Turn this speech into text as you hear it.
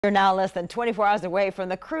We're now less than 24 hours away from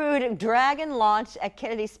the crewed Dragon launch at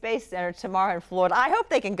Kennedy Space Center tomorrow in Florida. I hope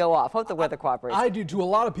they can go off. Hope the weather cooperates. I do too. A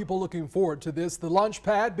lot of people looking forward to this. The launch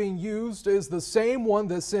pad being used is the same one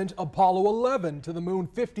that sent Apollo 11 to the moon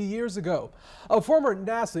 50 years ago. A former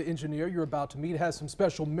NASA engineer you're about to meet has some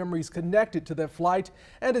special memories connected to that flight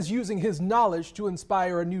and is using his knowledge to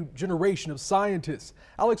inspire a new generation of scientists.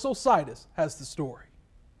 Alex Osiris has the story.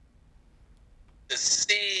 To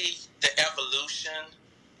see the evolution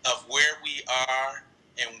of where we are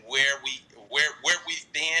and where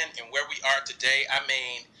we've been and where we are today. I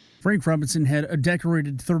mean, Frank Robinson had a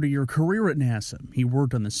decorated 30-year career at NASA. He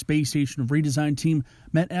worked on the space station redesign team,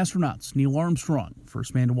 met astronauts Neil Armstrong,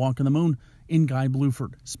 first man to walk on the moon, and Guy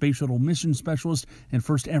Bluford, space shuttle mission specialist and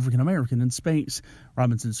first African-American in space.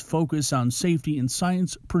 Robinson's focus on safety and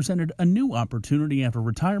science presented a new opportunity after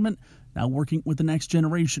retirement, now working with the next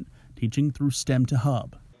generation, teaching through STEM to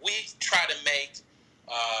Hub. We try to make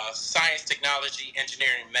science, technology,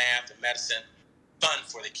 engineering, math, and medicine fun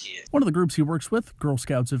for the kids. One of the groups he works with, Girl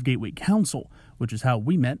Scouts of Gateway Council, which is how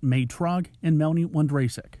we met May Trog and Melanie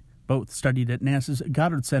Wondrasek. Both studied at NASA's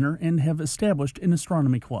Goddard Center and have established an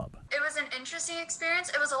astronomy club. It was an interesting experience.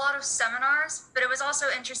 It was a lot of seminars, but it was also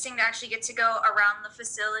interesting to actually get to go around the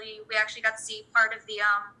facility. We actually got to see part of the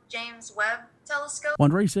James Webb telescope.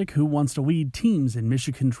 Wondrasek, who wants to lead teams in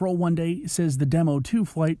mission control one day, says the Demo 2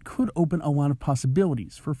 flight could open a lot of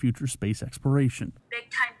possibilities for future space exploration. Big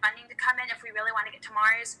time funding to come in if we really want to get to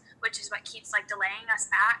Mars, which is what keeps delaying us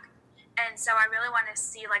back. And so I really want to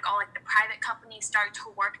see all the private companies start to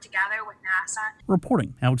work together with NASA.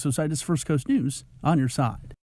 Reporting, Alex Osiris, First Coast News, on your side.